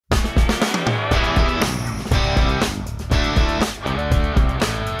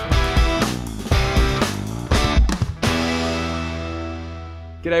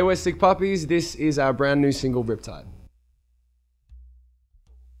G'day, we're Sick Puppies. This is our brand new single, Riptide.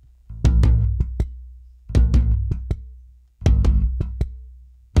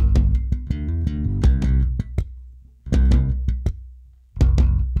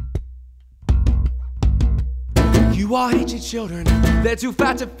 You all hate your children, they're too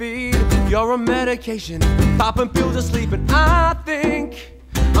fat to feed. You're on medication, popping pills or sleeping. I think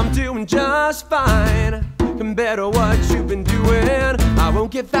I'm doing just fine compared to what you've been doing. I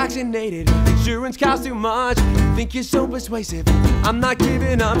won't get vaccinated, insurance costs too much. Think you're so persuasive, I'm not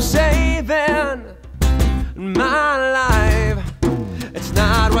giving up saving my life. It's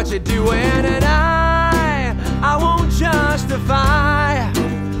not what you're doing, and I won't justify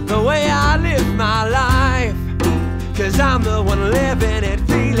the way I live my life. 'Cause I'm the one living it,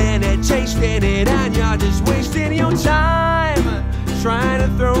 feeling it, chasing it, and you're just wasting your time trying to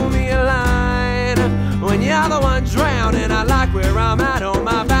throw me a line when you're the one drowning. I like where I'm at, on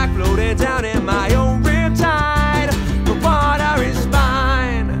my back, floating down in my own riptide. The water is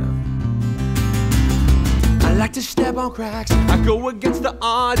fine. I like to step on cracks, I go against the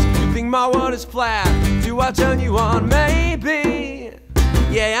odds. You think my world is flat, do I turn you on? Maybe,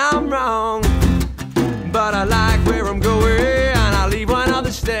 yeah, I'm wrong, but I like where I'm going, and I leave when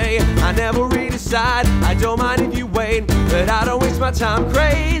others stay. I never really decide, I don't mind if you wait, but I don't waste my time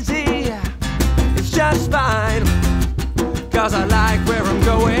crazy. It's just fine, 'cause I like where I'm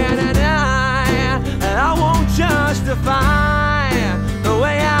going, and I won't justify the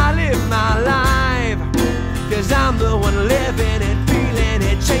way I live my life. 'Cause I'm the one living it, feeling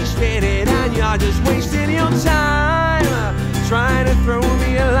it, chasing it, and you're just wasting your time trying to throw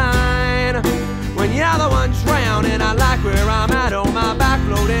me a line when you're the one drowning. I like where I'm at, on my back,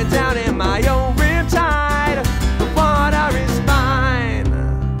 floating down in my own riptide. The water is fine.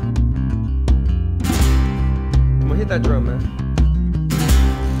 Come on, hit that drum, man.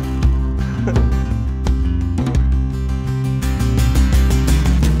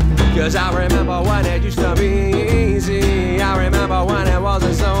 'Cause I remember when it used to be easy. I remember when it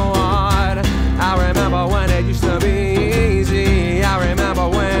wasn't so hard. I remember when it used to be easy. I remember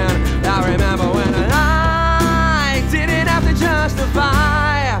when I didn't have to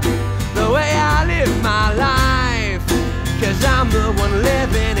justify the way I live my life. 'Cause I'm the one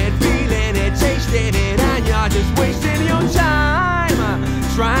living it, feeling it, tasting it, and you're just wasting your time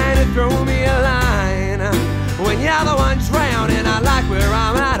trying to throw me a line when you're the one drowning. I like where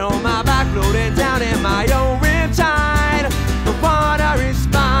I'm at, on my back, floating down in my own riptide. The water is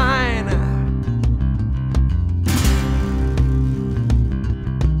fine.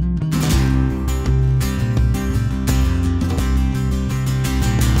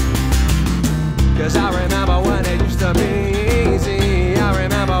 'Cause I remember when it used to be